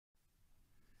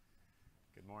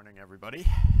morning, everybody.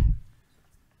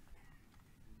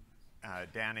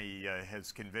 Danny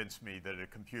has convinced me that a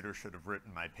computer should have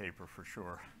written my paper for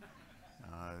sure,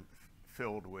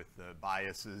 filled with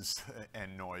biases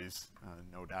and noise,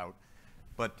 no doubt.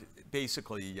 But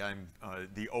basically, I'm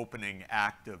the opening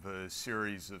act of a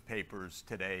series of papers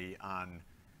today on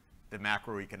the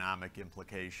macroeconomic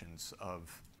implications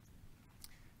of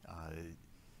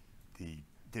the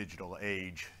digital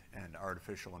age and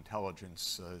artificial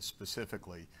intelligence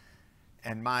specifically.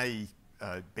 And my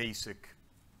basic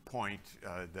point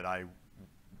that I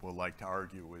would like to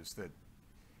argue is that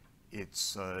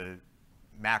it's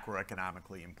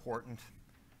macroeconomically important.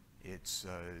 It's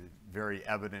very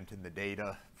evident in the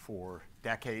data for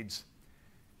decades,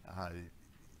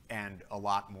 and a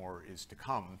lot more is to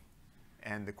come.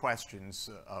 And the questions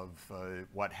of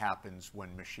what happens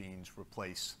when machines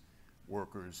replace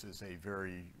workers is a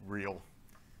very real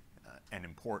and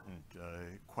important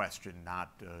question,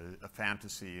 not a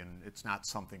fantasy, and it's not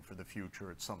something for the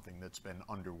future. It's something that's been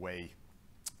underway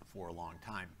for a long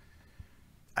time.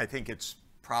 I think it's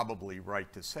probably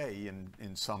right to say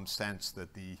in some sense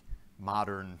that the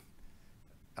modern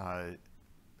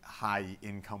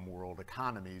high-income world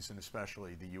economies, and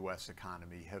especially the US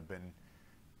economy, have been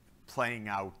playing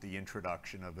out the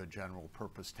introduction of a general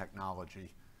purpose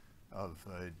technology of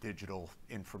digital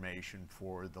information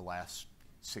for the last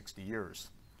 60 years.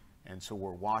 And so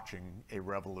we're watching a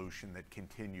revolution that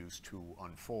continues to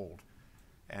unfold.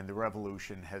 And the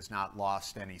revolution has not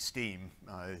lost any steam.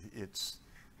 That's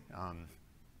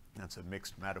a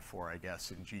mixed metaphor, I guess,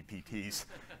 in GPTs.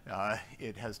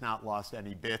 It has not lost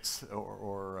any bits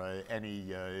or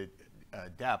any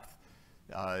depth.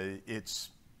 It's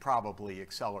probably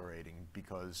accelerating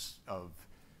because of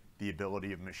the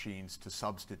ability of machines to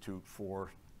substitute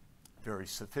for very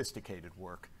sophisticated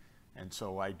work. And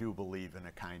so I do believe in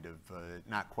a kind of,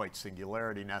 not quite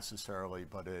singularity necessarily,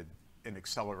 but an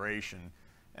acceleration.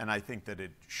 And I think that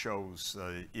it shows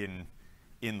in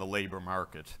the labor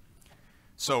market.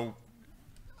 So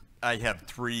I have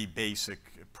three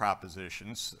basic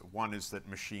propositions. One is that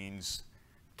machines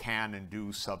can and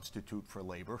do substitute for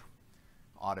labor.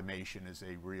 Automation is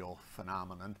a real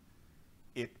phenomenon.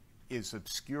 It is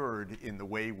obscured in the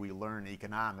way we learn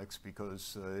economics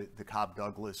because the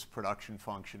Cobb-Douglas production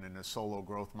function in a solo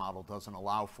growth model doesn't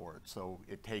allow for it. So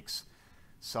it takes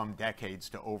some decades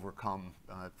to overcome,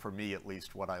 for me at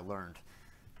least, what I learned.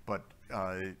 But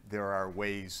there are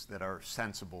ways that are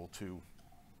sensible to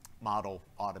model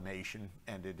automation,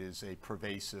 and it is a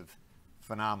pervasive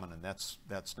phenomenon.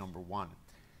 That's number one.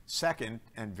 Second,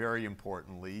 and very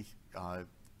importantly,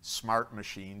 smart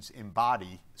machines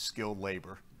embody skilled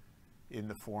labor in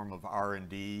the form of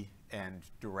R&D and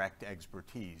direct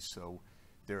expertise. So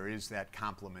there is that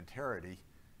complementarity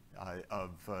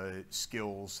of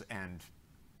skills and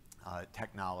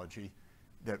technology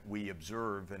that we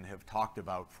observe and have talked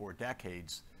about for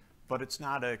decades, but it's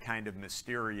not a kind of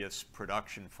mysterious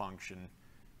production function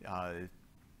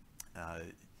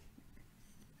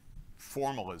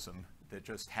formalism that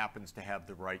just happens to have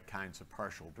the right kinds of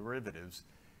partial derivatives.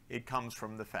 It comes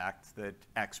from the fact that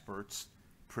experts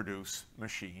produce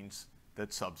machines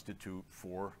that substitute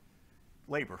for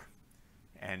labor.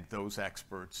 And those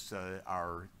experts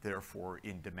are therefore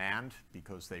in demand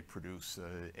because they produce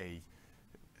a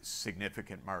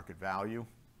significant market value,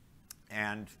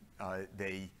 and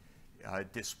they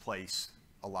displace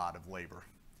a lot of labor.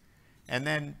 And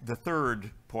then the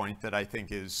third point that I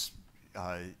think is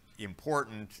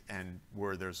important, and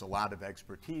where there's a lot of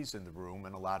expertise in the room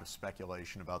and a lot of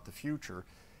speculation about the future,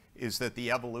 is that the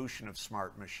evolution of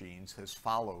smart machines has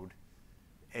followed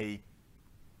a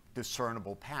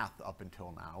discernible path up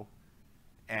until now.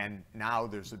 And now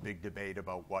there's a big debate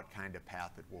about what kind of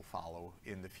path it will follow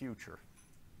in the future.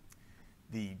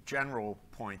 The general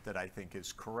point that I think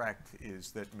is correct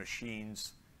is that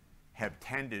machines have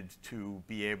tended to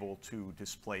be able to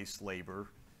displace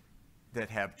labor that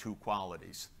have two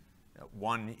qualities.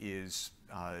 One is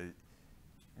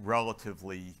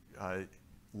relatively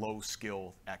low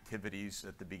skill activities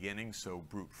at the beginning, so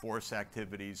brute force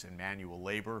activities and manual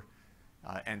labor.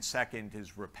 And second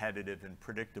is repetitive and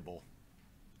predictable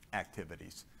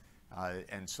activities.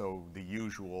 And so the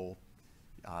usual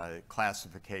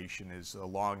classification is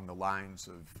along the lines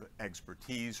of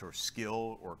expertise or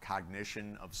skill or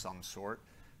cognition of some sort,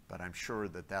 but I'm sure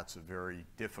that that's a very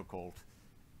difficult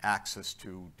axis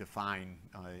to define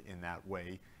in that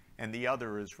way. And the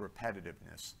other is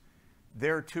repetitiveness.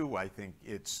 There too, I think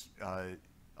it's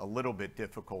a little bit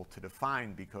difficult to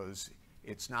define because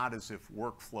it's not as if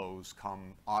workflows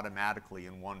come automatically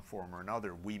in one form or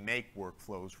another. We make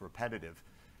workflows repetitive.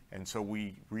 And so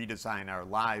we redesign our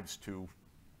lives to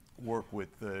work with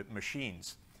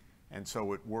machines. And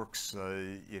so it works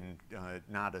in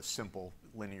not a simple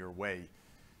linear way.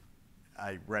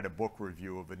 I read a book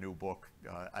review of a new book.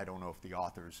 I don't know if the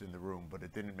author's in the room, but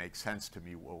it didn't make sense to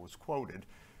me what was quoted,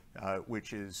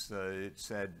 which is, it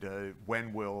said,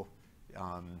 when will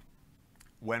a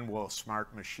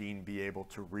smart machine be able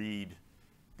to read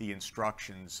the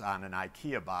instructions on an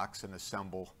IKEA box and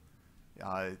assemble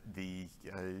the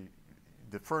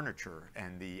furniture?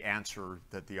 And the answer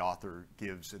that the author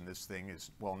gives in this thing is,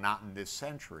 well, not in this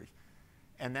century.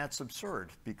 And that's absurd,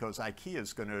 because IKEA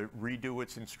is going to redo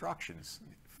its instructions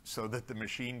so that the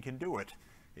machine can do it.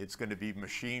 It's going to be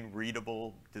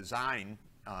machine-readable design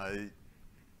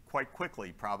quite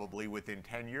quickly, probably within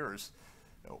 10 years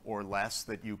or less,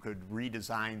 that you could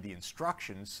redesign the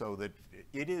instructions so that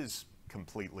it is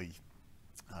completely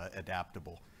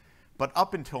adaptable. But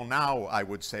up until now, I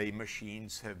would say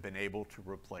machines have been able to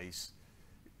replace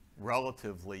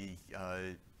relatively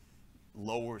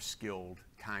lower skilled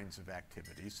kinds of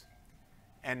activities.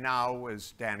 And now,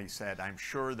 as Danny said, I'm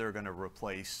sure they're going to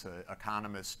replace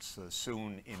economists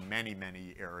soon in many,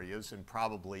 many areas, and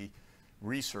probably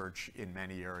research in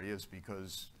many areas,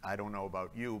 because I don't know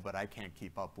about you, but I can't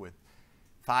keep up with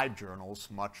 5 journals,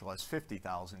 much less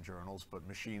 50,000 journals, but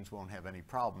machines won't have any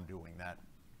problem doing that.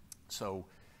 So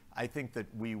I think that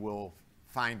we will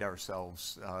find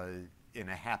ourselves in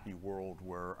a happy world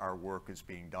where our work is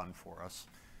being done for us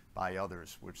by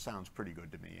others, which sounds pretty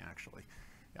good to me, actually.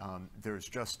 There's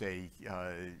just a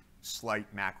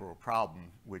slight macro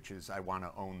problem, which is I want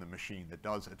to own the machine that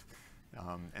does it.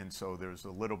 And so there's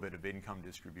a little bit of income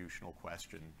distributional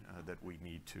question that we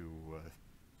need to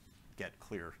get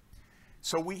clear.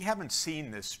 So we haven't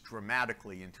seen this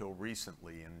dramatically until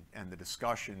recently, and the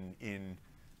discussion in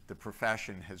the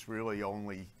profession has really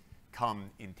only come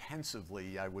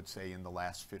intensively, I would say, in the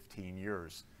last 15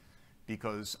 years.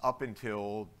 Because up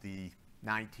until the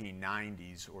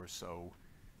 1990s or so,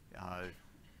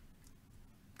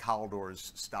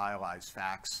 Kaldor's stylized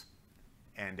facts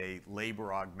and a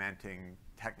labor-augmenting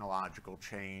technological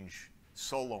change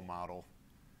solo model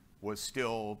was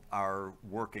still our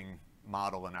working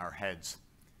model in our heads.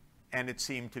 And it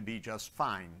seemed to be just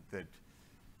fine that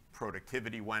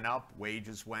productivity went up,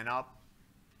 wages went up,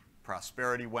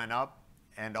 prosperity went up,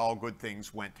 and all good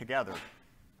things went together.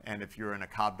 And if you're in a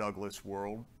Cobb-Douglas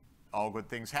world, all good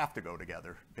things have to go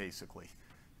together, basically,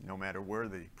 no matter where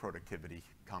the productivity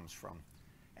comes from.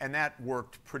 And that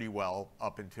worked pretty well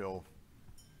up until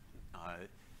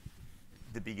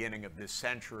the beginning of this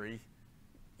century.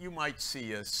 You might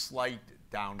see a slight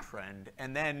downtrend,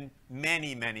 and then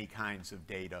many, many kinds of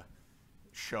data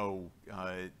show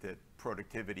that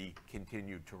productivity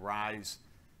continued to rise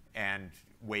and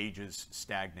wages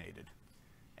stagnated.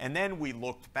 And then we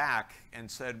looked back and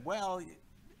said, well,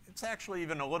 it's actually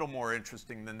even a little more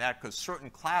interesting than that, because certain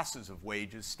classes of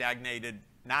wages stagnated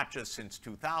not just since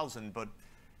 2000, but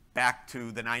back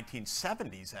to the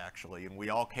 1970s, actually. And we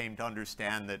all came to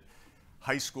understand that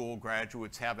high school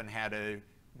graduates haven't had a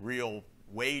real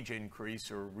wage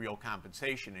increase or real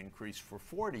compensation increase for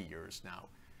 40 years now.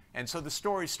 And so the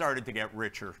story started to get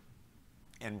richer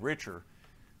and richer.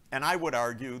 And I would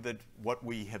argue that what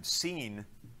we have seen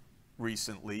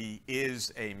recently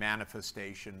is a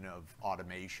manifestation of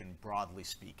automation, broadly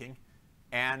speaking,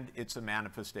 and it's a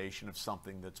manifestation of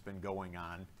something that's been going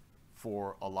on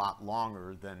for a lot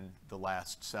longer than the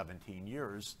last 17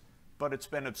 years, but it's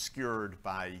been obscured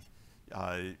by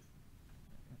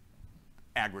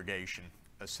aggregation,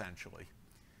 essentially.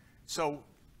 So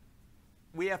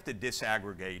we have to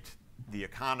disaggregate the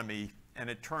economy, and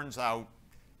it turns out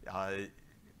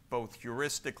both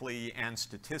heuristically and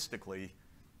statistically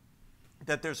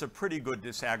that there's a pretty good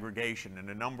disaggregation, and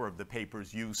a number of the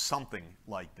papers use something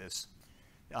like this.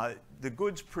 The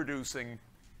goods producing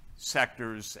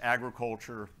sectors,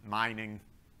 agriculture, mining,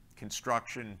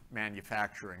 construction,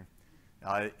 manufacturing,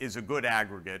 is a good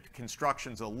aggregate.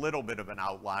 Construction's a little bit of an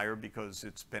outlier because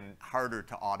it's been harder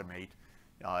to automate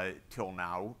till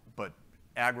now, but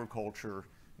agriculture,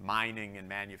 mining, and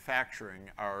manufacturing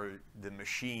are the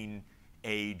machine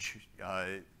age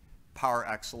par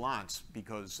excellence,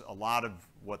 because a lot of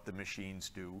what the machines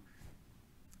do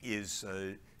is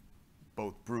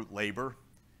both brute labor.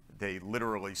 They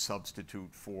literally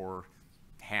substitute for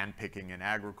hand picking in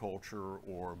agriculture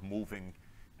or moving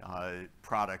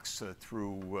products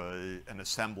through an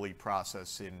assembly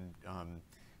process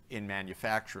in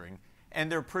manufacturing.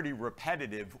 And they're pretty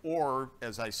repetitive, or,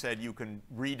 as I said, you can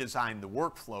redesign the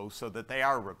workflow so that they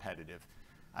are repetitive.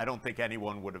 I don't think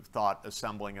anyone would have thought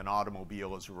assembling an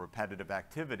automobile as a repetitive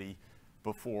activity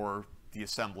before the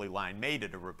assembly line made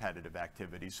it a repetitive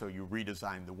activity. So you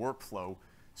redesign the workflow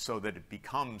so that it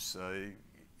becomes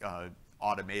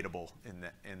automatable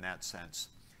in that sense.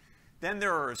 Then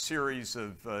there are a series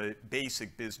of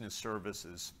basic business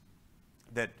services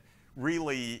that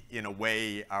really, in a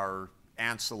way, are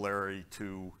ancillary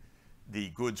to the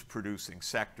goods-producing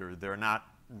sector. They're not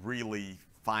really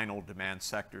final demand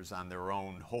sectors on their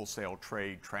own. Wholesale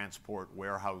trade, transport,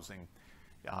 warehousing,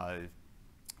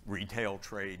 retail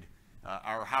trade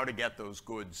are how to get those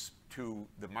goods to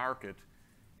the market.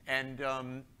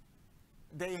 And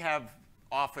they have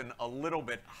often a little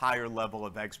bit higher level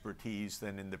of expertise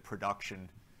than in the production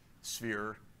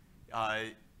sphere.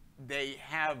 They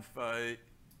have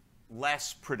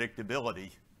less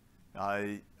predictability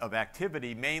of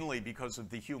activity, mainly because of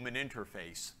the human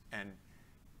interface. And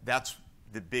that's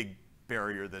the big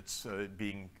barrier that's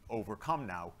being overcome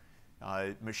now.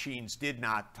 Machines did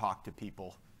not talk to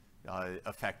people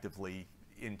effectively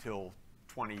until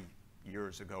 20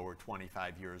 years ago or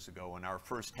 25 years ago, and our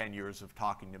first 10 years of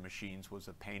talking to machines was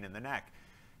a pain in the neck.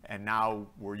 And now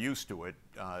we're used to it.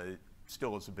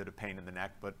 Still is a bit of pain in the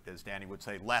neck, but as Danny would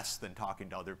say, less than talking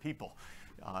to other people.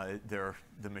 The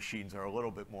machines are a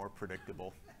little bit more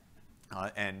predictable.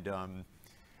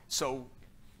 So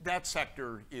that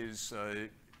sector is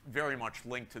very much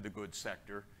linked to the goods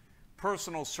sector.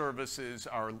 Personal services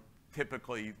are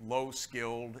typically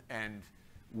low-skilled, and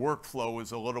workflow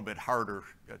is a little bit harder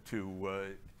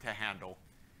to handle.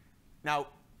 Now,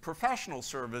 professional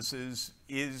services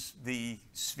is the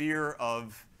sphere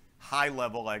of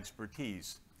high-level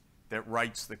expertise that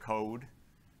writes the code,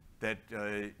 that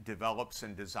develops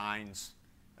and designs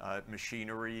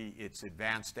machinery. It's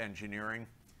advanced engineering.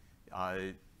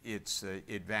 It's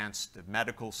advanced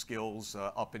medical skills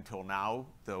up until now,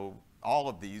 though all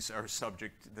of these are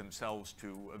subject themselves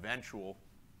to eventual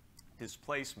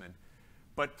displacement.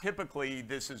 But typically,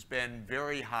 this has been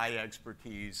very high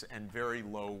expertise and very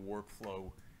low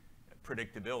workflow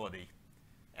predictability.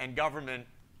 And government,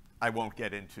 I won't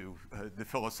get into the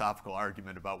philosophical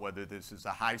argument about whether this is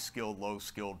a high-skilled,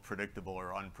 low-skilled, predictable,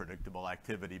 or unpredictable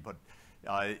activity, but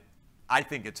I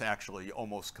think it's actually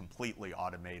almost completely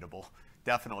automatable,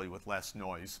 definitely with less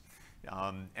noise.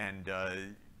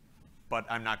 But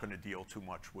I'm not going to deal too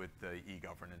much with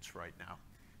e-governance right now.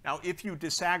 Now, if you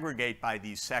disaggregate by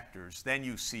these sectors, then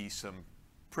you see some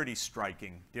pretty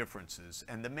striking differences.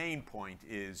 And the main point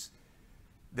is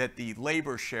that the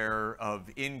labor share of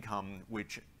income,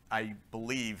 which I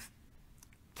believe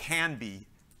can be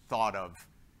thought of,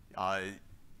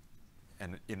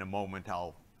 and in a moment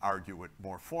I'll argue it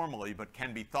more formally, but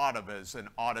can be thought of as an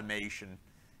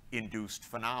automation-induced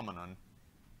phenomenon,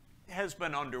 has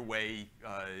been underway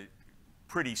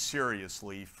pretty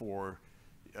seriously for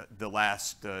the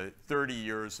last 30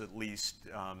 years at least,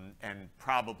 and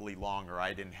probably longer.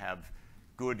 I didn't have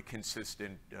good,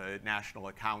 consistent national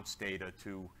accounts data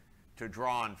to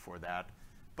draw on for that.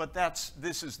 But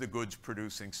this is the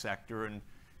goods-producing sector, and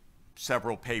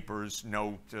several papers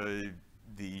note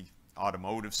the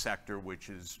automotive sector, which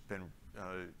has been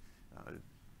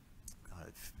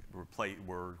replaced,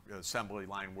 where assembly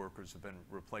line workers have been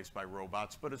replaced by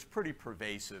robots, but it's pretty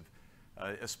pervasive,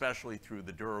 especially through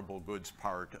the durable goods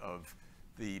part of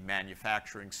the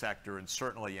manufacturing sector, and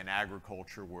certainly in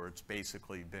agriculture, where it's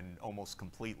basically been almost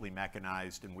completely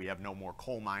mechanized, and we have no more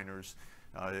coal miners,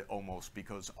 almost,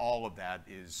 because all of that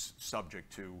is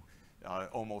subject to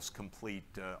almost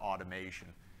complete automation.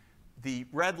 The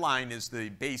red line is the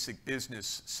basic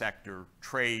business sector,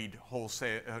 trade,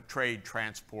 wholesale, trade,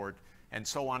 transport, and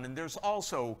so on. And there's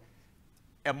also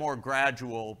a more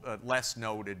gradual, less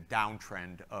noted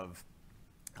downtrend of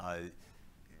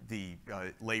the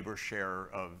labor share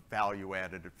of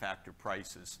value-added at factor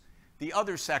prices. The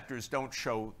other sectors don't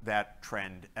show that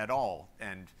trend at all.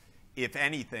 And if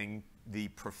anything, the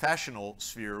professional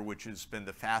sphere, which has been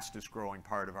the fastest growing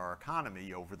part of our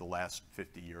economy over the last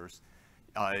 50 years,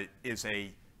 is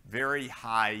a very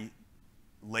high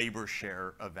labor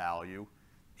share of value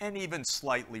and even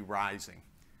slightly rising.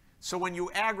 So when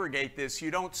you aggregate this, you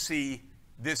don't see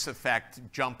this effect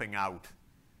jumping out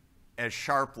as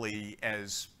sharply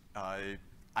as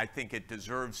I think it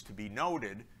deserves to be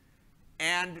noted.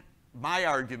 And my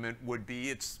argument would be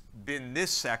it's been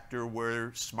this sector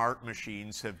where smart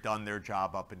machines have done their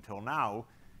job up until now,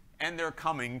 and they're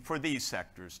coming for these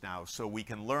sectors now. So we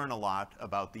can learn a lot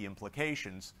about the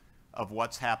implications of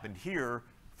what's happened here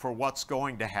for what's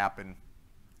going to happen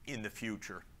in the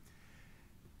future.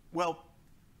 Well,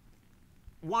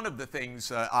 one of the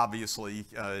things, obviously,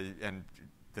 and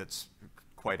that's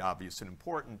quite obvious and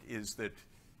important, is that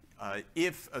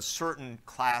if a certain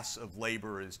class of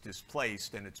labor is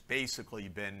displaced, and it's basically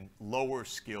been lower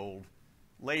skilled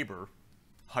labor,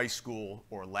 high school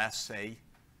or less, say,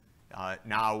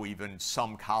 Now even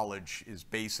some college is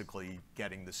basically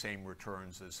getting the same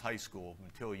returns as high school.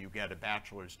 Until you get a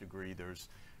bachelor's degree, there's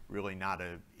really not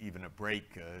even a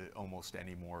break almost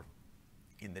anymore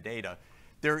in the data.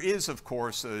 There is, of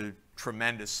course, a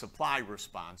tremendous supply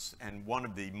response, and one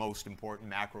of the most important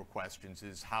macro questions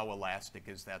is how elastic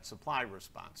is that supply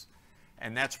response?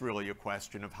 And that's really a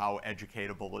question of how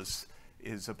educatable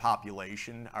is a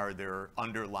population. Are there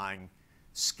underlying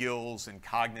skills and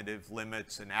cognitive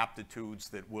limits and aptitudes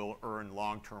that will earn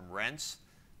long-term rents?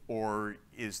 Or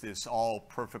is this all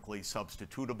perfectly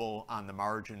substitutable on the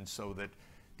margin so that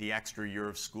the extra year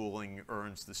of schooling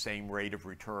earns the same rate of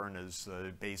return as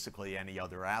basically any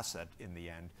other asset in the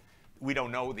end? We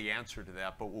don't know the answer to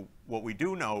that, but what we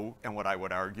do know, and what I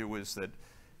would argue, is that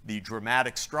the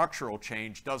dramatic structural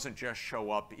change doesn't just show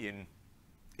up in,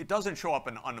 it doesn't show up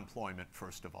in unemployment,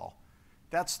 first of all.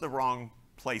 That's the wrong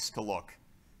place to look.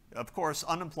 Of course,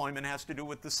 unemployment has to do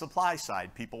with the supply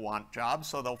side. People want jobs,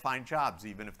 so they'll find jobs,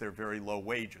 even if they're very low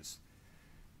wages.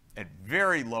 At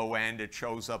very low end, it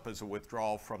shows up as a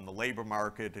withdrawal from the labor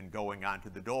market and going onto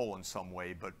the dole in some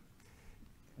way. But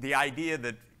the idea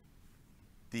that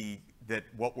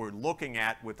what we're looking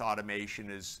at with automation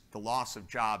is the loss of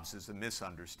jobs is a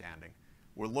misunderstanding.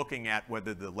 We're looking at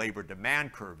whether the labor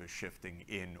demand curve is shifting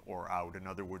in or out. In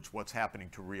other words, what's happening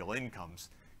to real incomes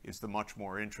is the much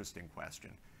more interesting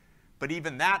question. But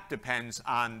even that depends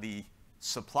on the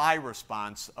supply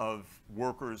response of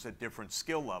workers at different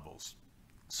skill levels.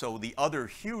 So the other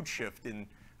huge shift in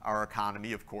our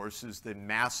economy, of course, is the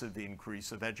massive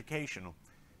increase of educational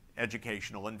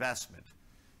investment,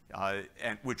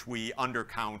 and which we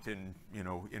undercount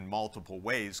in multiple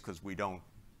ways because we don't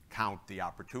count the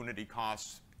opportunity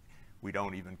costs. We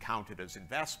don't even count it as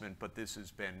investment, but this has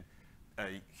been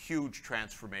a huge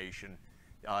transformation.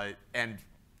 And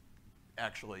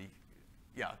actually,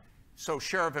 yeah, so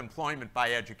share of employment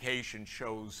by education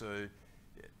shows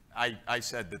I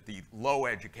said that the low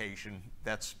education,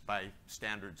 that's by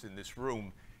standards in this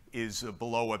room, is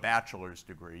below a bachelor's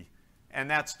degree. And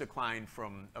that's declined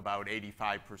from about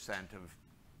 85% of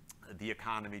the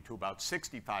economy to about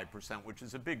 65%, which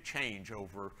is a big change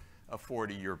over a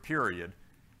 40-year period.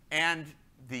 And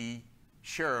the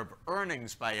share of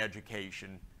earnings by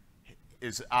education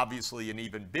is obviously an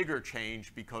even bigger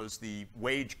change because the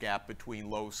wage gap between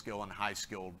low-skilled and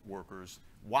high-skilled workers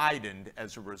widened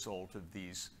as a result of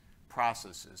these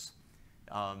processes.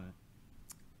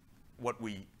 What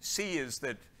we see is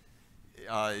that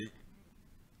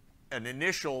an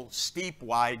initial steep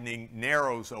widening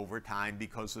narrows over time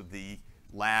because of the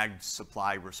lagged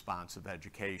supply response of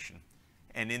education.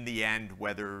 And in the end,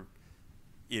 whether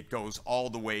it goes all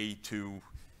the way to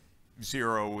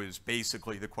zero is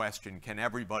basically the question, can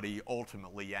everybody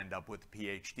ultimately end up with a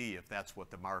PhD if that's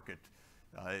what the market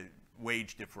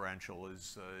wage differential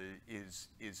is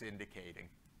indicating?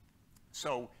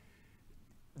 So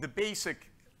the basic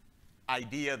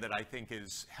idea that I think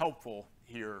is helpful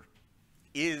here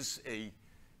is an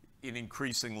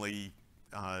increasingly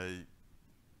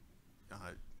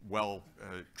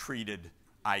well-treated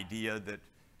idea that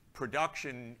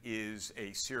production is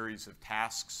a series of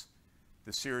tasks.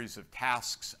 The series of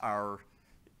tasks are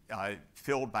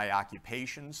filled by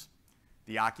occupations.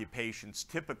 The occupations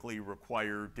typically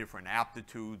require different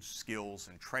aptitudes, skills,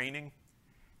 and training.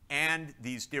 And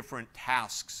these different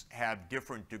tasks have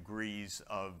different degrees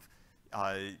of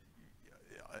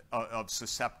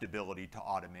susceptibility to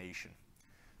automation.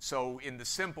 So in the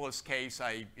simplest case,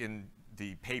 in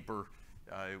the paper,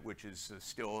 which is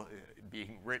still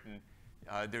being written,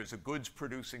 there's a goods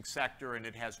producing sector and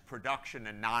it has production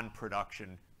and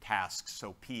non-production tasks,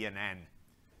 so P and N.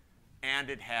 And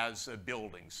it has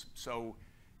buildings. So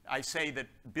I say that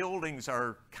buildings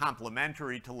are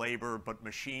complementary to labor, but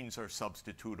machines are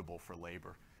substitutable for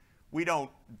labor.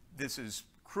 This is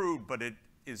crude, but it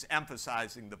is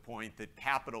emphasizing the point that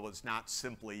capital is not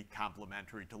simply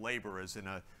complementary to labor, as in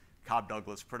a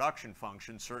Cobb-Douglas production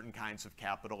function. Certain kinds of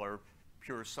capital are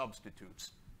pure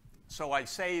substitutes. So I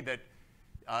say that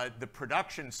the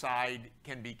production side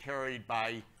can be carried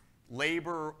by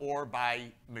labor or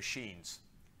by machines.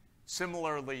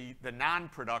 Similarly, the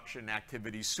non-production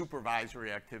activities,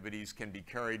 supervisory activities, can be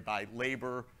carried by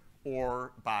labor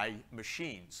or by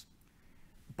machines.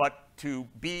 But to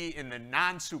be in the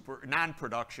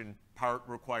non-production part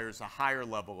requires a higher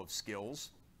level of skills.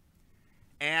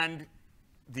 And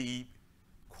the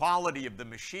quality of the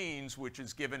machines, which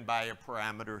is given by a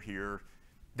parameter here,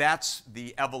 that's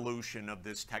the evolution of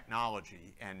this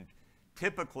technology. And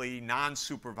typically,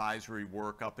 non-supervisory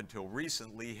work up until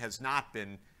recently has not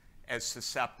been as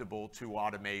susceptible to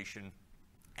automation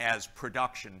as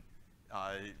production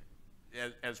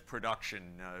as production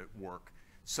work.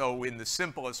 So in the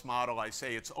simplest model, I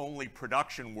say it's only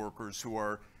production workers who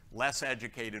are less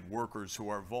educated workers who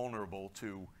are vulnerable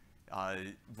to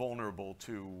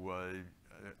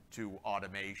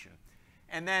automation.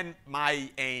 And then my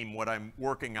aim, what I'm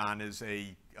working on, is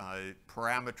a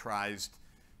parameterized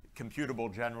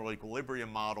computable general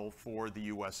equilibrium model for the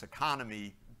US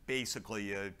economy,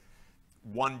 basically a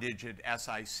one-digit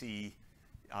SIC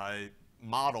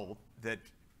model that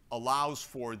allows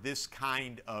for this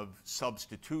kind of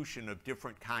substitution of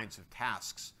different kinds of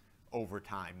tasks over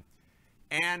time,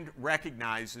 and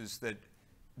recognizes that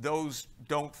those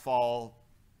don't fall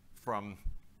from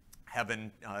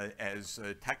heaven as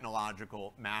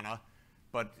technological manna,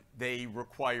 but they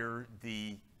require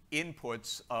the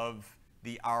inputs of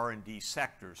the R&D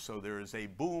sector. So there is a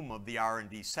boom of the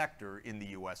R&D sector in the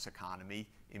US economy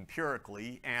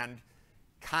empirically, and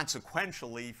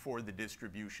consequentially for the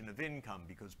distribution of income,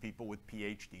 because people with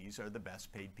PhDs are the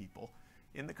best paid people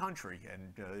in the country,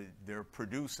 and they're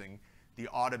producing the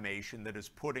automation that is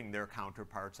putting their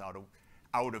counterparts out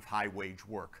of high wage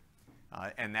work.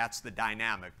 And that's the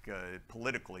dynamic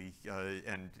politically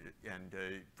and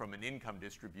from an income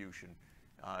distribution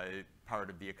part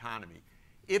of the economy.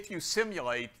 If you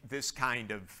simulate this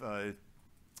kind of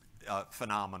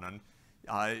phenomenon,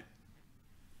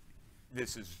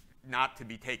 this is not to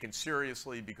be taken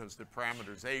seriously because the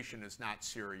parameterization is not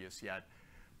serious yet.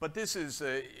 But this is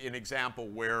an example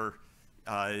where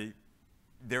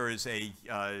there is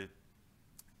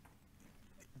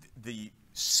the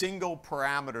single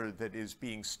parameter that is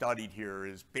being studied here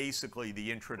is basically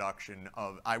the introduction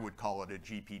of, I would call it a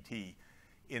GPT,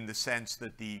 in the sense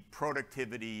that the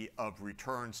productivity of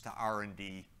returns to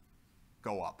R&D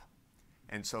go up.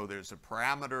 And so there's a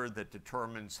parameter that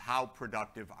determines how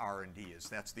productive R&D is.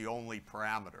 That's the only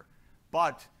parameter.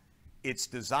 But it's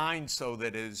designed so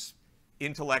that as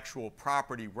intellectual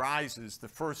property rises, the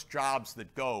first jobs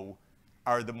that go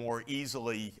are the more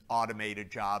easily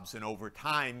automated jobs, and over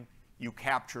time, you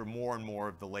capture more and more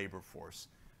of the labor force.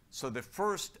 So the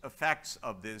first effects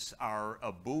of this are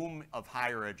a boom of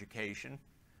higher education,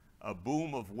 a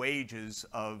boom of wages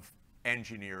of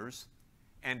engineers,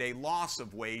 and a loss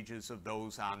of wages of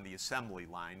those on the assembly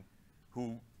line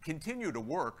who continue to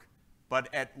work,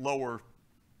 but at lower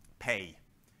pay.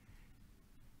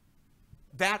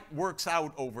 That works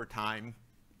out over time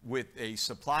with a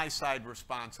supply-side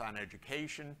response on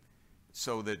education,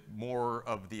 so that more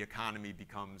of the economy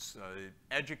becomes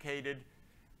educated.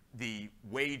 The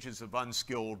wages of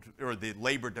unskilled, or the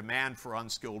labor demand for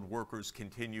unskilled workers,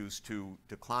 continues to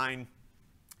decline.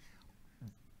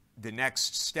 The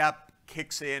next step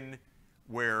kicks in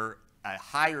where a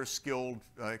higher skilled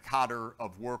cadre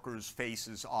of workers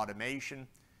faces automation.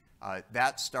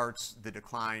 That starts the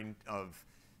decline of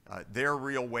their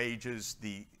real wages.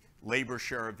 The labor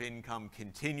share of income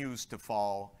continues to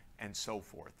fall, and so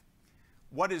forth.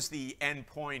 What is the end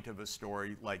point of a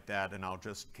story like that? And I'll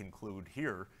just conclude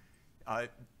here.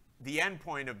 The end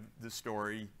point of the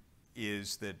story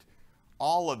is that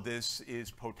all of this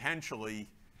is potentially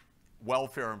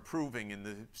welfare improving in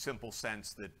the simple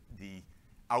sense that the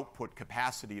output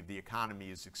capacity of the economy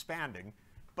is expanding,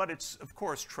 but it's, of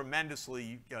course,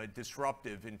 tremendously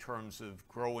disruptive in terms of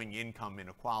growing income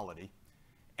inequality.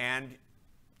 And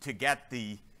to get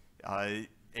a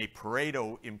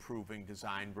Pareto improving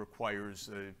design requires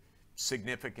a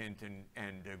significant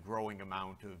and a growing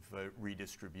amount of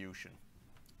redistribution.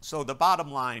 So the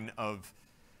bottom line of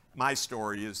my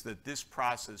story is that this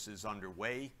process is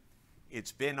underway.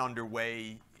 It's been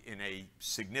underway in a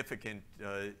significant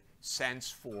sense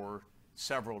for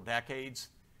several decades,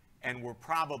 and we're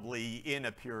probably in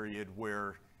a period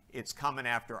where it's coming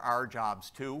after our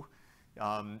jobs too.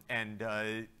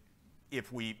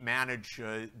 If we manage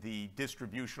the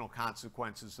distributional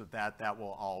consequences of that, that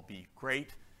will all be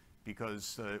great,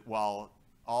 because while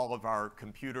all of our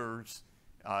computers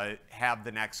have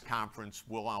the next conference,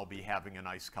 we'll all be having a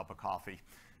nice cup of coffee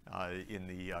in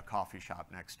the coffee shop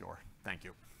next door. Thank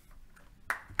you.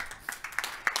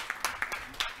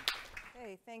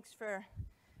 Hey, thanks for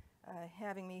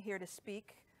having me here to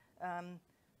speak.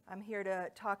 I'm here to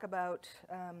talk about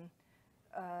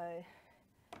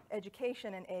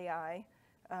education and AI.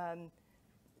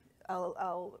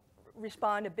 I'll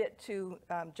respond a bit to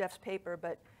Jeff's paper,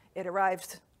 but it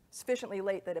arrived sufficiently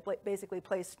late that it basically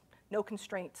placed no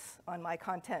constraints on my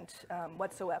content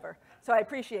whatsoever. So I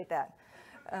appreciate that.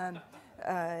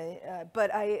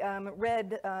 But I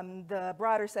read the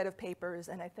broader set of papers,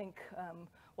 and I think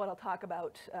what I'll talk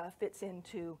about fits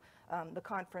into the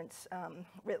conference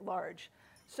writ large.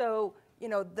 So, you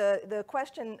know, the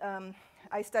question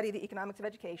I study the economics of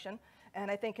education, and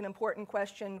I think an important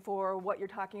question for what you're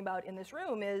talking about in this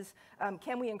room is,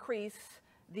 can we increase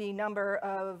the number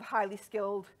of highly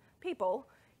skilled people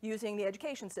using the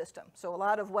education system? So a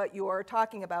lot of what you're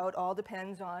talking about all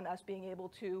depends on us being able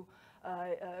to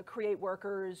create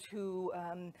workers who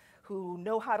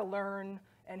know how to learn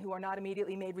and who are not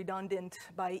immediately made redundant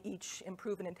by each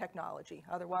improvement in technology.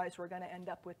 Otherwise, we're going to end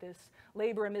up with this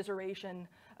labor immiseration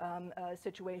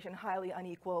situation, highly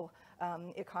unequal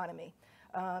economy.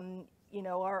 You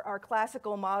know, our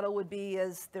classical model would be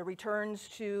as the returns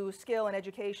to skill and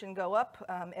education go up,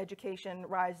 education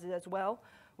rises as well,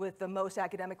 with the most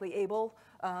academically able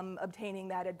obtaining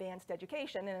that advanced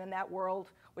education. And in that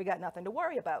world, we got nothing to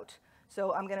worry about.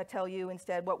 So I'm going to tell you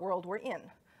instead what world we're in.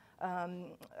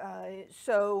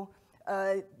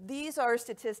 These are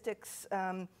statistics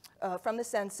from the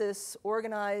census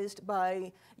organized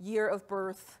by year of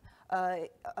birth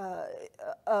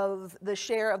of the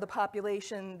share of the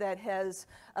population that has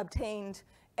obtained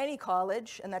any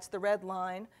college, and that's the red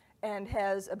line, and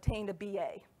has obtained a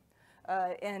BA.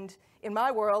 And in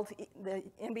my world, the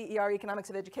NBER Economics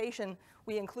of Education,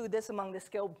 we include this among the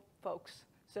skilled folks.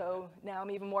 So now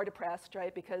I'm even more depressed,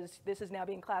 right, because this is now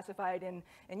being classified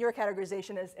in your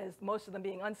categorization as most of them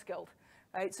being unskilled,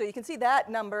 right? So you can see that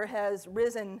number has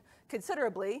risen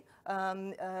considerably.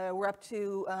 We're up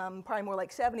to probably more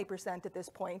like 70% at this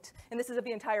point, and this is of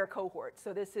the entire cohort.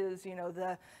 So this is, you know,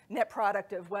 the net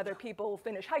product of whether people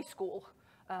finish high school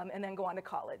and then go on to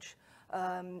college.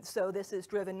 So this is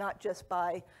driven not just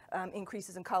by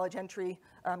increases in college entry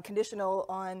conditional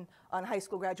on high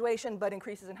school graduation, but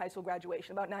increases in high school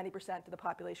graduation. About 90% of the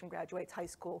population graduates high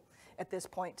school at this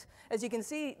point. As you can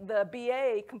see, the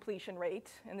BA completion rate,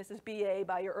 and this is BA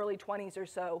by your early 20s or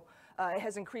so,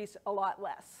 has increased a lot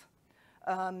less.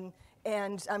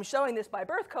 And I'm showing this by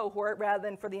birth cohort rather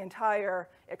than for the entire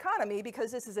economy, because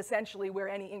this is essentially where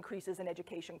any increases in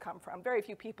education come from. Very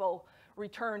few people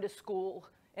return to school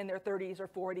in their 30s or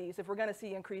 40s. If we're going to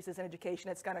see increases in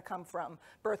education, it's going to come from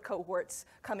birth cohorts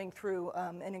coming through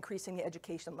and increasing the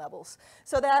education levels.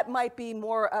 So that might be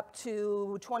more up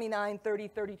to 29, 30,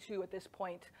 32 at this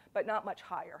point, but not much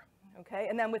higher. Okay?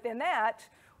 And then within that,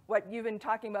 what you've been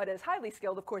talking about as highly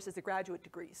skilled, of course, is the graduate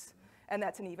degrees. And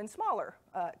that's an even smaller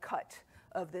cut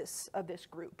of this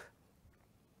group.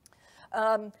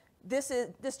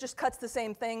 This just cuts the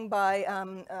same thing by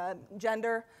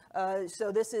gender.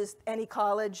 So this is any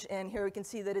college, and here we can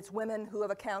see that it's women who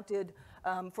have accounted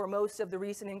for most of the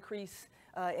recent increase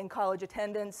in college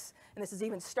attendance. And this is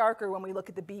even starker when we look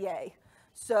at the BA.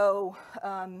 So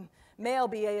male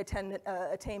BA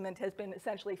attainment has been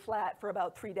essentially flat for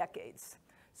about 3 decades.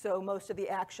 So most of the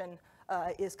action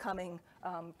is coming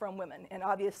from women. And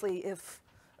obviously, if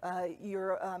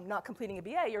you're not completing a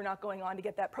BA, you're not going on to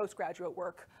get that postgraduate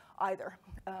work either.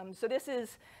 So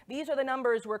these are the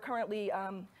numbers we're currently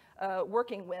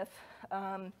working with.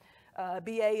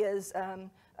 BA is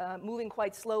moving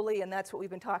quite slowly, and that's what we've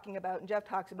been talking about, and Jeff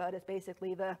talks about is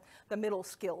basically the middle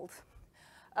skilled.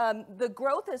 The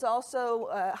growth is also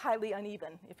highly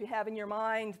uneven. If you have in your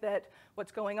mind that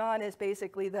what's going on is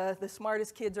basically the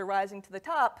smartest kids are rising to the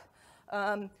top,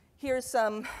 here's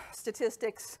some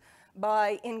statistics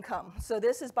by income. So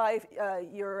this is by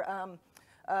your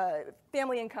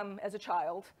family income as a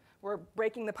child. We're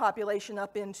breaking the population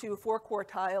up into 4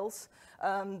 quartiles.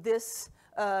 This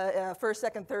first,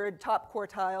 second, third, top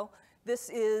quartile. This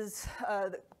is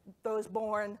those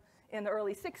born in the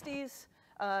early 60s.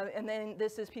 And then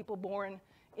this is people born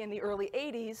in the early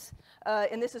 80s.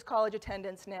 And this is college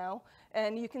attendance now.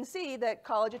 And you can see that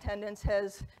college attendance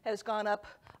has gone up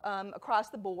across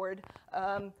the board.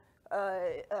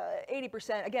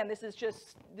 80%, again, this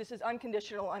is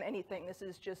unconditional on anything. This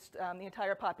is just the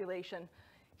entire population.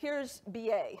 Here's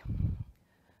BA.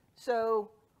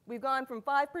 So we've gone from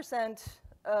 5%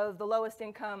 of the lowest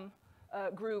income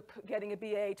group getting a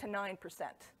BA to 9%.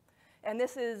 And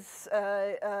this is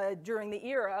during the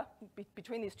era,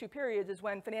 between these 2 periods, is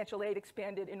when financial aid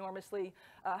expanded enormously,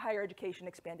 higher education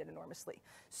expanded enormously.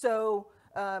 So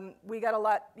we got a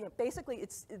lot, you know, basically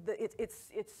it's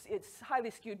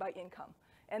highly skewed by income.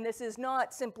 And this is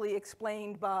not simply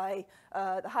explained by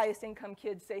the highest income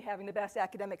kids, say, having the best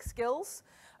academic skills.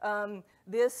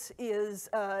 This is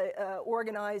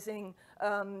organizing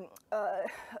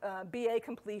BA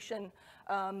completion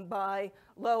by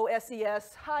low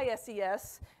SES, high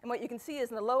SES. And what you can see is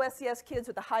in the low SES kids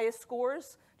with the highest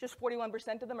scores, just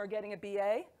 41% of them are getting a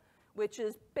BA, which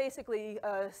is basically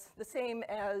the same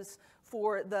as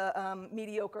for the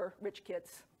mediocre rich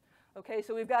kids. Okay,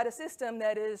 so we've got a system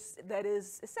that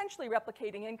is essentially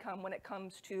replicating income when it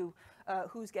comes to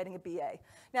who's getting a BA.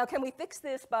 Now, can we fix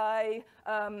this by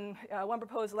one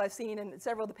proposal I've seen in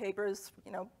several of the papers,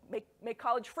 make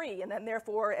college free, and then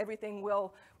therefore everything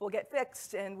will get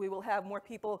fixed, and we will have more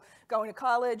people going to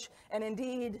college. And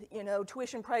indeed,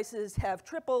 tuition prices have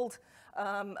tripled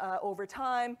over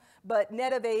time, but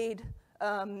net of aid,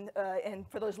 and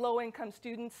for those low-income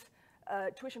students,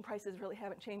 tuition prices really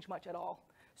haven't changed much at all.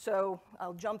 So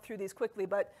I'll jump through these quickly,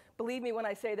 but believe me when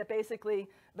I say that basically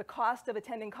the cost of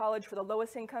attending college for the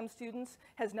lowest income students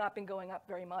has not been going up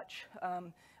very much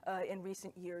in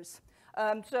recent years.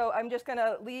 So I'm just going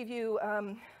to leave you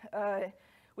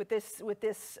with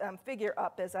this figure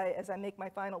up as I make my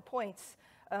final points.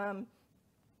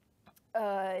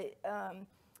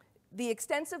 The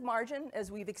extensive margin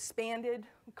as we've expanded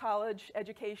college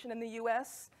education in the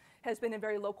US has been in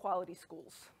very low quality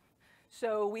schools.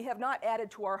 So we have not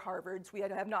added to our Harvards, we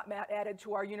have not added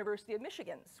to our University of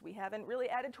Michigans, we haven't really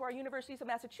added to our universities of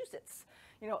Massachusetts.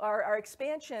 Our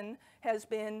expansion has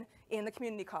been in the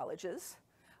community colleges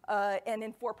and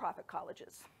in for-profit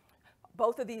colleges.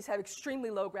 Both of these have extremely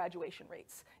low graduation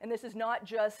rates. And this is not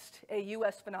just a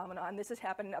US phenomenon, this has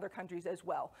happened in other countries as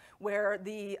well, where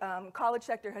the college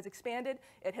sector has expanded.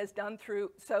 It has done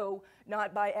so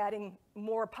not by adding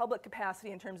more public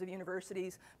capacity in terms of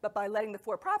universities, but by letting the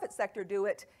for-profit sector do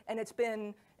it, and it's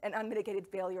been an unmitigated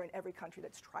failure in every country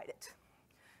that's tried it.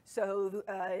 So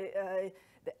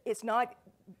it's not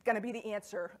going to be the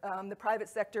answer. The private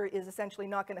sector is essentially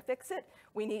not going to fix it.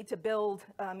 We need to build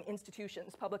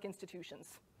institutions, public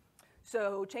institutions.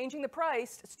 So changing the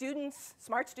price,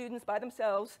 smart students by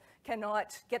themselves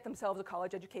cannot get themselves a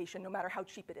college education no matter how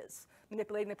cheap it is.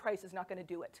 Manipulating the price is not going to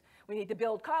do it. We need to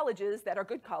build colleges that are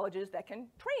good colleges that can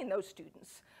train those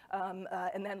students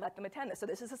and then let them attend this. So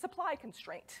this is a supply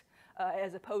constraint.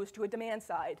 As opposed to a demand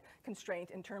side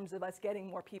constraint in terms of us getting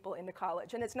more people into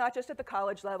college. And it's not just at the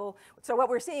college level. So what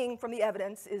we're seeing from the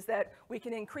evidence is that we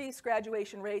can increase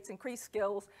graduation rates, increase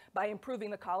skills by improving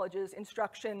the college's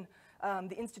instruction,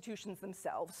 the institutions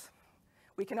themselves.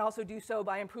 We can also do so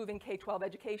by improving K-12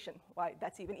 education. Why,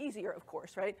 that's even easier, of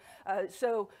course, right?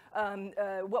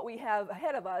 What we have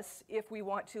ahead of us, if we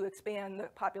want to expand the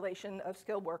population of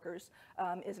skilled workers,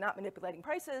 is not manipulating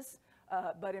prices,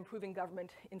 but improving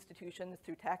government institutions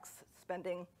through tax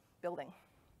spending building.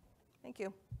 Thank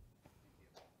you.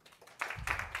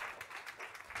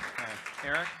 Okay.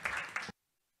 Eric?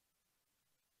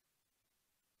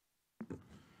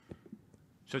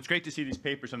 So it's great to see these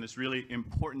papers on this really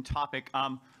important topic.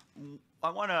 I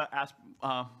want to ask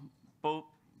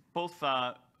both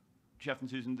Jeff and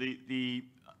Susan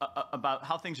about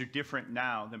how things are different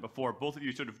now than before. Both of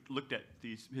you sort of looked at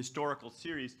these historical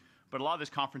series, but a lot of this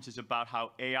conference is about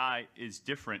how AI is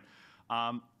different.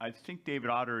 I think David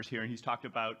Otter is here, and he's talked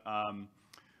about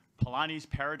Polanyi's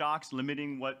paradox,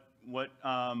 limiting what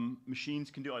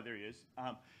machines can do. Oh, there he is.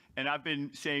 And I've been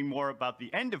saying more about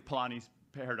the end of Polanyi's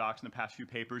paradox in the past few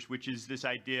papers, which is this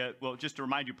idea, well, just to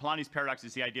remind you, Polanyi's paradox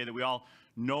is the idea that we all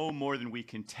know more than we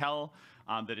can tell,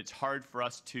 that it's hard for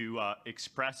us to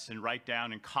express and write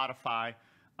down and codify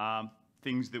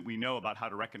things that we know about how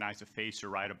to recognize a face or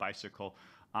ride a bicycle.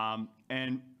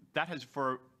 And that has,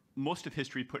 for most of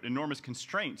history, put enormous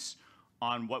constraints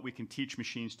on what we can teach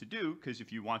machines to do, because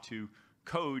if you want to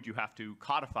code, you have to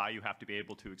codify, you have to be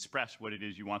able to express what it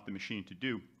is you want the machine to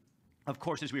do. Of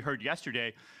course, as we heard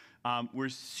yesterday, we're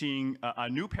seeing a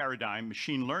new paradigm,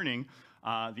 machine learning,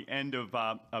 the end of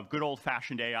good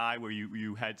old-fashioned AI, where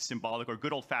you had symbolic, or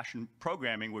good old-fashioned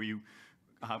programming, where you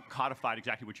codified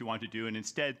exactly what you wanted to do, and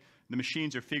instead the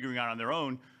machines are figuring out on their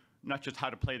own not just how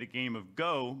to play the game of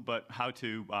Go, but how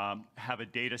to have a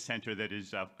data center that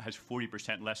is, has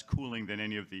 40% less cooling than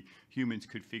any of the humans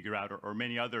could figure out, or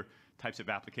many other types of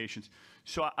applications.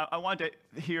 So I wanted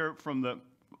to hear from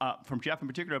Jeff in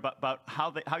particular about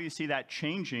how you see that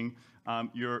changing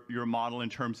your model in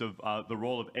terms of the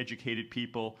role of educated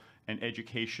people and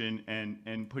education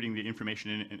and putting the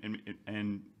information in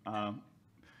and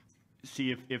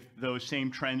see if those same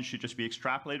trends should just be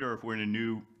extrapolated or if we're in a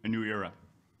new era.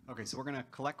 Okay, so we're going to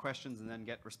collect questions and then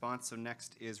get response. So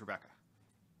next is Rebecca.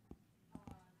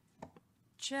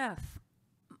 Jeff,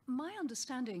 my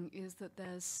understanding is that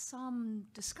there's some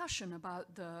discussion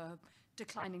about the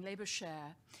declining labor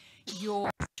share. You're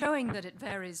showing that it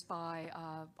varies by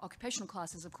occupational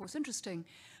classes, of course, interesting,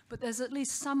 but there's at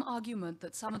least some argument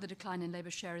that some of the decline in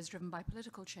labor share is driven by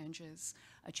political changes,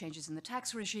 changes in the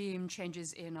tax regime,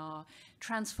 changes in our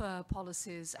transfer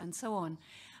policies, and so on.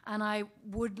 And I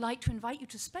would like to invite you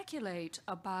to speculate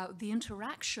about the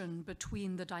interaction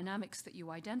between the dynamics that you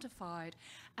identified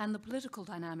and the political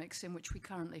dynamics in which we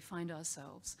currently find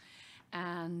ourselves.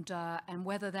 and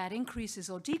whether that increases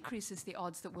or decreases the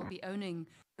odds that we'll be owning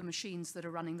the machines that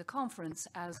are running the conference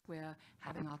as we're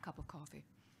having our cup of coffee.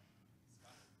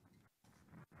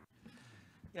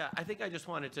 Yeah, I think I just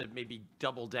wanted to maybe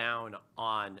double down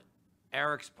on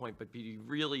Eric's point, but be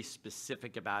really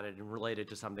specific about it and relate it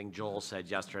to something Joel said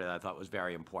yesterday that I thought was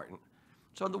very important.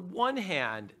 So on the one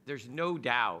hand, there's no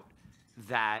doubt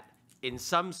that in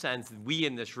some sense, we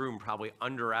in this room probably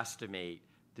underestimate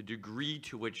the degree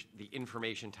to which the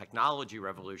information technology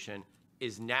revolution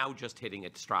is now just hitting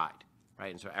its stride,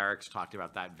 right? And so Eric's talked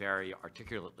about that very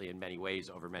articulately in many ways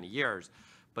over many years,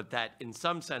 but that in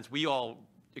some sense, we all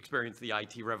experienced the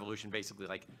IT revolution basically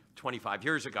like 25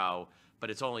 years ago, but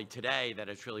it's only today that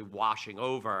it's really washing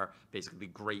over basically the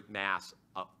great mass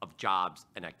of jobs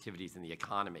and activities in the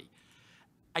economy.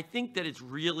 I think that it's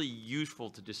really useful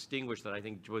to distinguish that I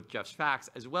think with Jeff's facts,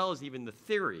 as well as even the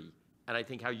theory, and I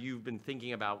think how you've been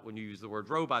thinking about when you use the word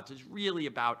robots, is really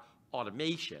about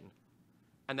automation.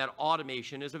 And that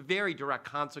automation is a very direct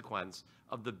consequence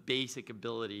of the basic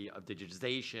ability of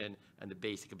digitization and the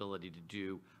basic ability to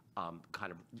do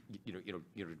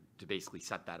to basically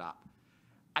set that up.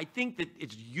 I think that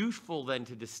it's useful then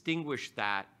to distinguish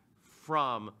that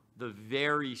from the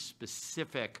very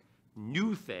specific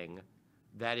new thing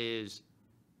that is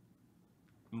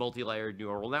multi-layered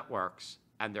neural networks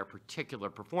and their particular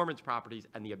performance properties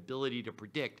and the ability to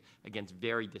predict against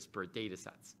very disparate data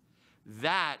sets.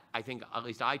 That, I think, at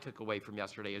least I took away from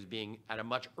yesterday as being at a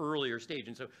much earlier stage.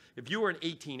 And so if you were in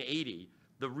 1880,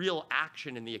 the real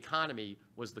action in the economy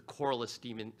was the coreless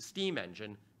steam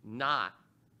engine, not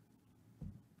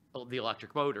the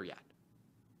electric motor yet.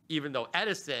 Even though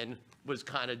Edison was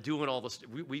kind of doing all this,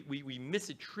 we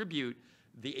misattribute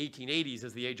the 1880s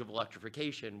as the age of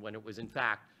electrification when it was in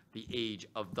fact the age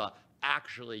of the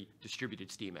actually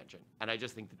distributed steam engine. And I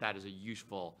just think that that is a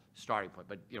useful starting point,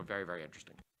 but very, very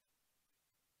interesting.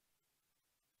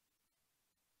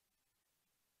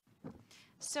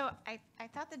 So I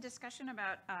thought the discussion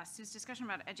about, Sue's discussion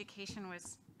about education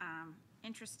was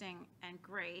interesting and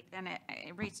great, and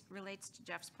it relates to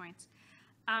Jeff's points.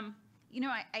 I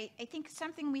think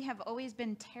something we have always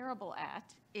been terrible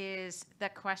at is the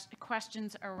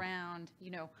questions around,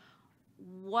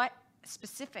 what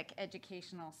specific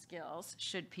educational skills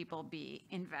should people be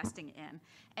investing in?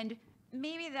 And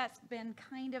maybe that's been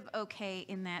kind of okay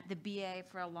in that the BA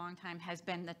for a long time has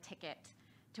been the ticket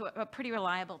to a pretty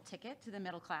reliable ticket to the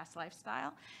middle class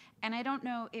lifestyle. And I don't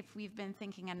know if we've been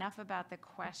thinking enough about the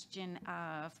question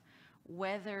of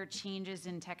whether changes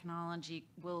in technology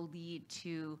will lead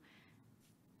to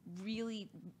really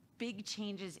big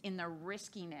changes in the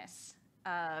riskiness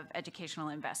of educational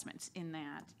investments, in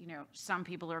that, some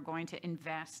people are going to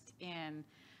invest in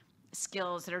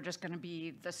skills that are just going to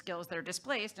be the skills that are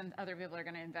displaced, and other people are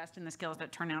going to invest in the skills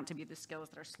that turn out to be the skills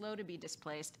that are slow to be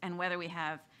displaced, and whether we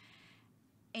have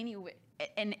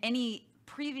any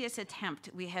previous attempt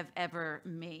we have ever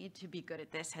made to be good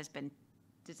at this has been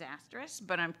disastrous,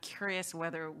 but I'm curious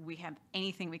whether we have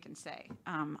anything we can say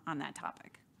on that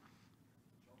topic.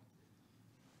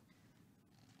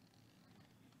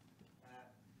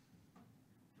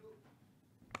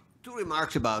 Two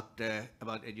remarks about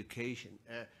education.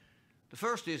 The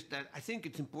first is that I think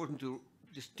it's important to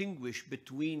distinguish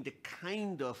between the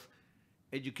kind of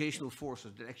educational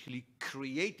forces that actually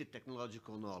create the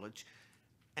technological knowledge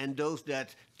and those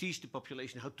that teach the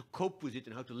population how to cope with it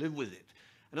and how to live with it.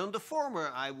 And on the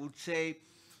former, I would say,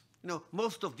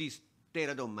 most of these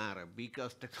data don't matter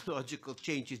because technological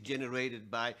change is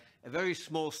generated by a very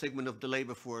small segment of the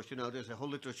labor force. There's a whole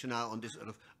literature now on this sort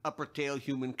of upper tail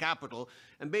human capital.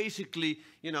 And basically,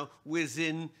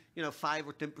 within, 5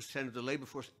 or 10% of the labor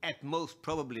force, at most,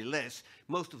 probably less,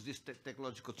 most of this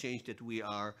technological change that we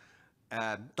are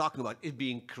talking about is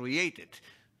being created.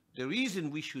 The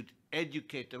reason we should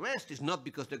educate the rest is not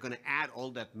because they're going to add all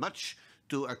that much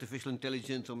to artificial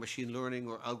intelligence or machine learning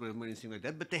or algorithm or anything like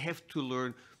that, but they have to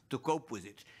learn to cope with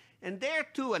it. And there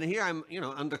too, and here I'm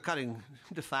undercutting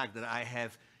the fact that I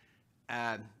have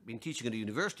been teaching at a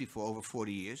university for over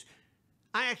 40 years,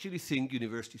 I actually think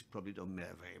universities probably don't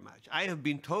matter very much. I have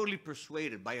been totally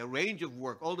persuaded by a range of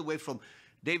work, all the way from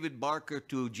David Barker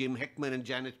to Jim Heckman and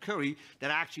Janet Curry, that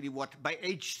actually by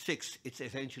age 6, it's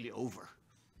essentially over.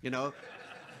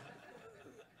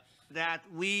 That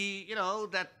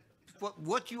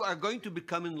what you are going to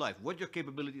become in life, what your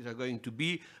capabilities are going to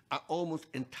be, are almost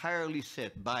entirely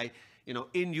set by,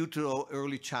 in utero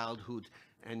early childhood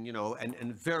and,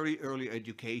 and very early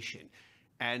education.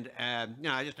 And,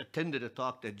 I just attended a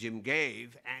talk that Jim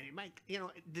gave, and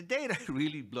the data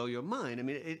really blow your mind. I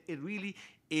mean, it really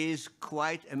is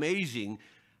quite amazing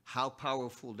how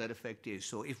powerful that effect is.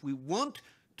 So if we want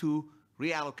to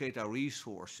reallocate our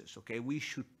resources, okay, we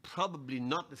should probably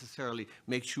not necessarily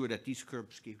make sure that these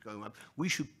curves keep going up. We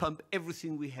should pump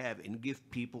everything we have and give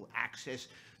people access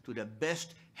to the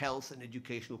best health and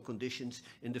educational conditions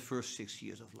in the first 6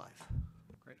 years of life.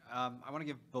 Great. I want to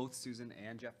give both Susan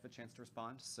and Jeff a chance to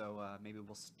respond. So maybe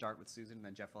we'll start with Susan, and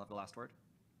then Jeff will have the last word.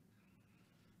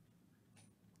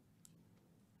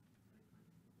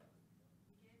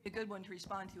 A good one to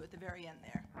respond to at the very end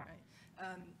there, right?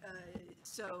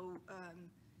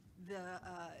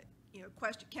 The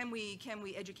question, can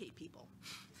we educate people,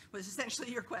 was essentially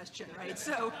your question, right?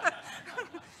 So,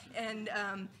 and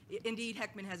indeed,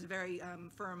 Heckman has a very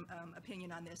firm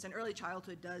opinion on this, and early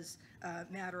childhood does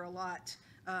matter a lot.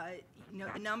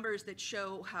 The numbers that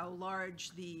show how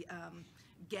large the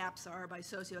gaps are by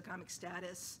socioeconomic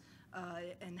status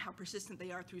and how persistent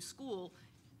they are through school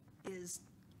is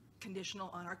conditional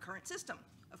on our current system,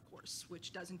 of course,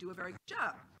 which doesn't do a very good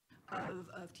job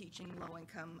of teaching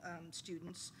low-income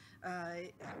students.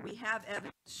 We have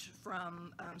evidence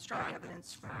from, strong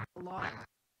evidence from a lot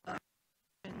of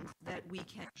that we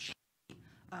can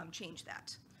change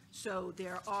that. So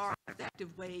there are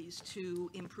effective ways to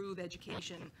improve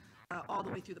education all the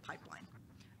way through the pipeline,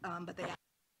 but they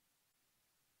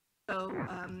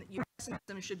your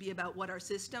system should be about what our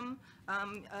system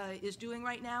is doing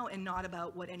right now and not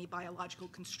about what any biological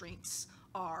constraints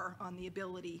are on the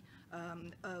ability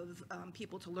of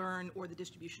people to learn or the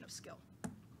distribution of skill.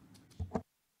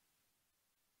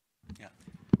 Yeah,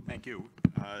 thank you.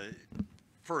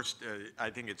 First, I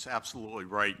think it's absolutely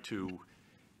right to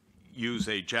use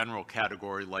a general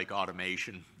category like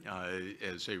automation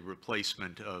as a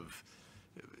replacement of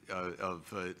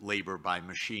labor by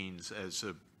machines as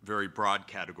a very broad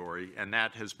category, and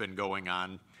that has been going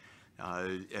on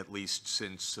at least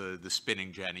since the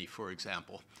spinning jenny, for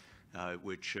example,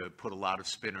 which put a lot of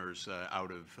spinners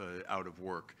out of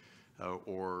work,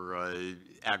 or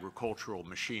agricultural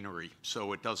machinery.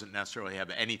 So it doesn't necessarily have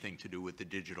anything to do with the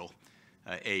digital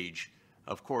age.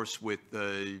 Of course, with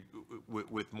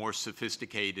more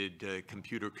sophisticated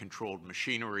computer-controlled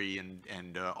machinery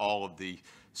and all of the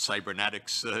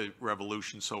cybernetics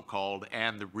revolution, so-called,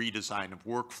 and the redesign of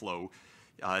workflow,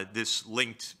 this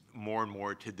linked more and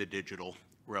more to the digital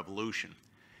revolution.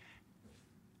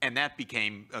 And that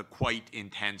became quite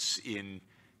intense in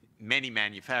many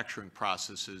manufacturing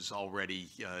processes already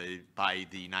by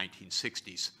the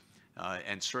 1960s,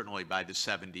 and certainly by the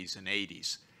 70s and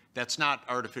 80s. That's not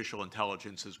artificial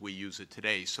intelligence as we use it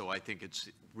today, so I think it's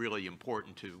really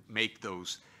important to make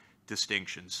those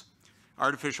distinctions.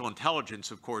 Artificial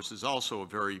intelligence, of course, is also a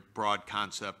very broad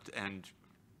concept, and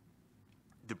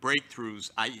the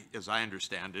breakthroughs, as I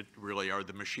understand it, really are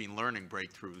the machine learning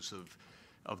breakthroughs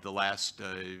of the last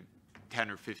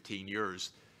 10 or 15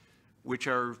 years, which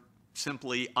are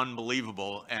simply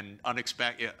unbelievable and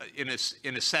unexpected, in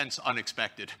a sense,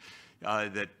 unexpected.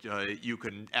 That you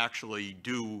can actually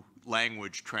do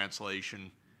language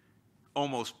translation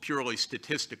almost purely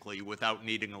statistically without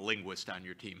needing a linguist on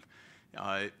your team.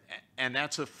 And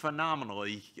that's a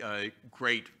phenomenally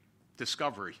great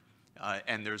discovery.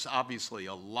 And there's obviously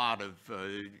a lot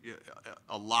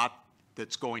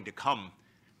that's going to come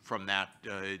from that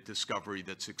discovery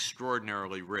that's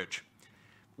extraordinarily rich.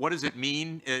 What does it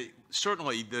mean?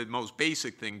 Certainly the most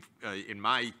basic thing in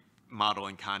my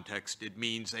modeling context, it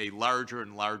means a larger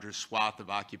and larger swath of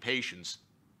occupations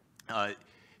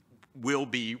will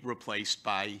be replaced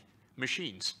by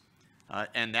machines.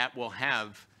 And that will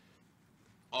have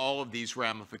all of these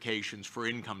ramifications for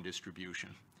income distribution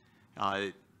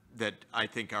that I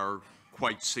think are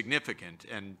quite significant.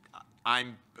 And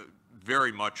I'm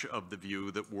very much of the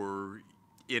view that we're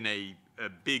in a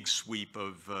big sweep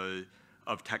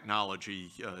of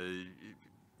technology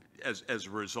as a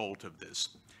result of this.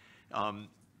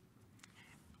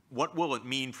 What will it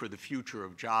mean for the future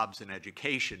of jobs and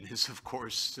education is, of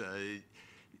course,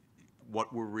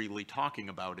 what we're really talking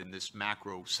about in this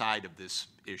macro side of this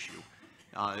issue.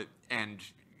 And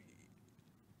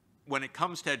when it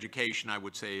comes to education, I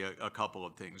would say a couple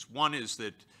of things. One is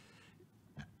that,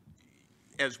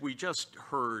 as we just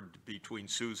heard between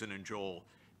Susan and Joel,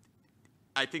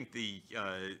 I think the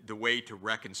way to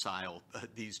reconcile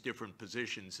these different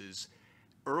positions is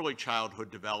early childhood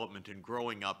development and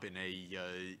growing up in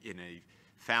a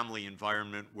family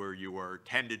environment where you are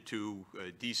tended to,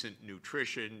 decent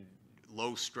nutrition,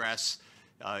 low stress,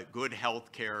 good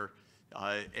health care,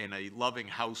 and a loving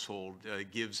household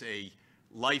gives a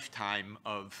lifetime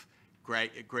of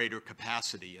greater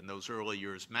capacity, and those early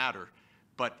years matter.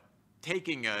 But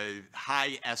taking a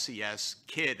high SES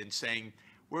kid and saying,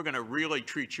 we're going to really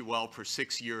treat you well for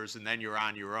 6 years and then you're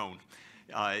on your own,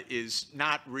 is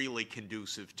not really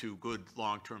conducive to good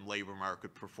long-term labor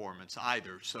market performance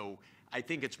either. So I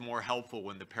think it's more helpful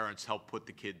when the parents help put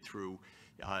the kid through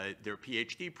their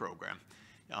PhD program.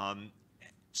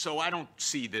 So I don't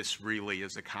see this really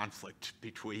as a conflict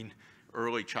between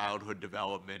early childhood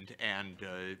development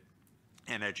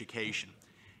and education.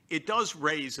 It does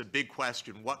raise a big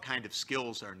question, what kind of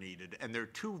skills are needed? And there are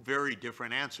two very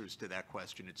different answers to that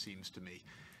question, it seems to me.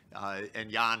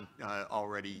 And Jan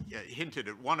already hinted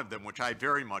at one of them, which I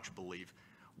very much believe.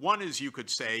 One is you could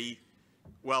say,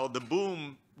 well, the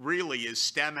boom really is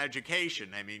STEM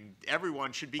education. I mean,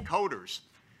 everyone should be coders.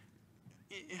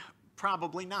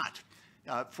 Probably not.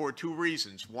 For two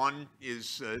reasons. One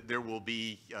is there will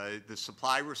be the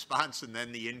supply response and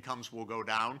then the incomes will go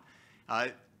down.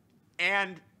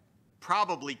 And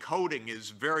probably coding is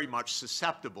very much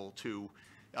susceptible to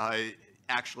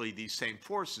actually these same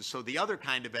forces. So the other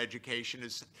kind of education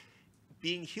is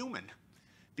being human,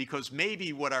 because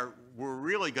maybe what we're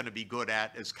really going to be good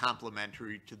at as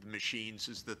complementary to the machines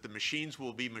is that the machines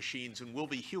will be machines and we'll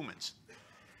be humans.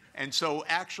 And so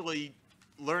actually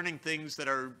learning things that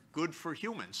are good for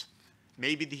humans.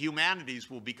 Maybe the humanities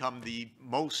will become the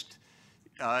most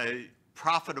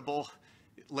profitable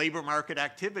labor market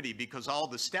activity because all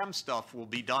the STEM stuff will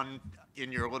be done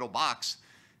in your little box.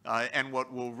 And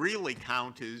what will really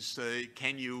count is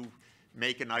can you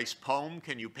make a nice poem?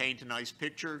 Can you paint a nice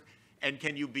picture? And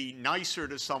can you be nicer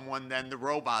to someone than the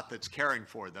robot that's caring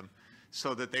for them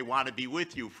so that they want to be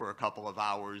with you for a couple of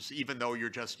hours, even though you're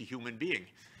just a human being?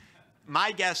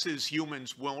 My guess is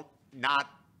humans will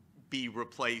not be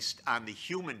replaced on the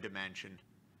human dimension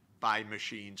by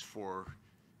machines for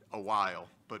a while,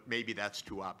 but maybe that's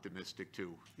too optimistic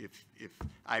too. If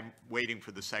I'm waiting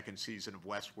for the second season of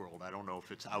Westworld, I don't know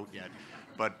if it's out yet,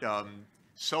 but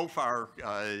so far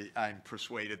I'm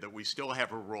persuaded that we still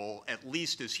have a role, at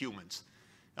least as humans,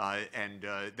 and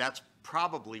that's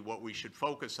probably what we should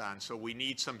focus on. So we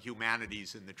need some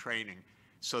humanities in the training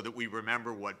so that we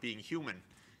remember what being human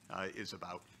is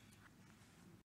about.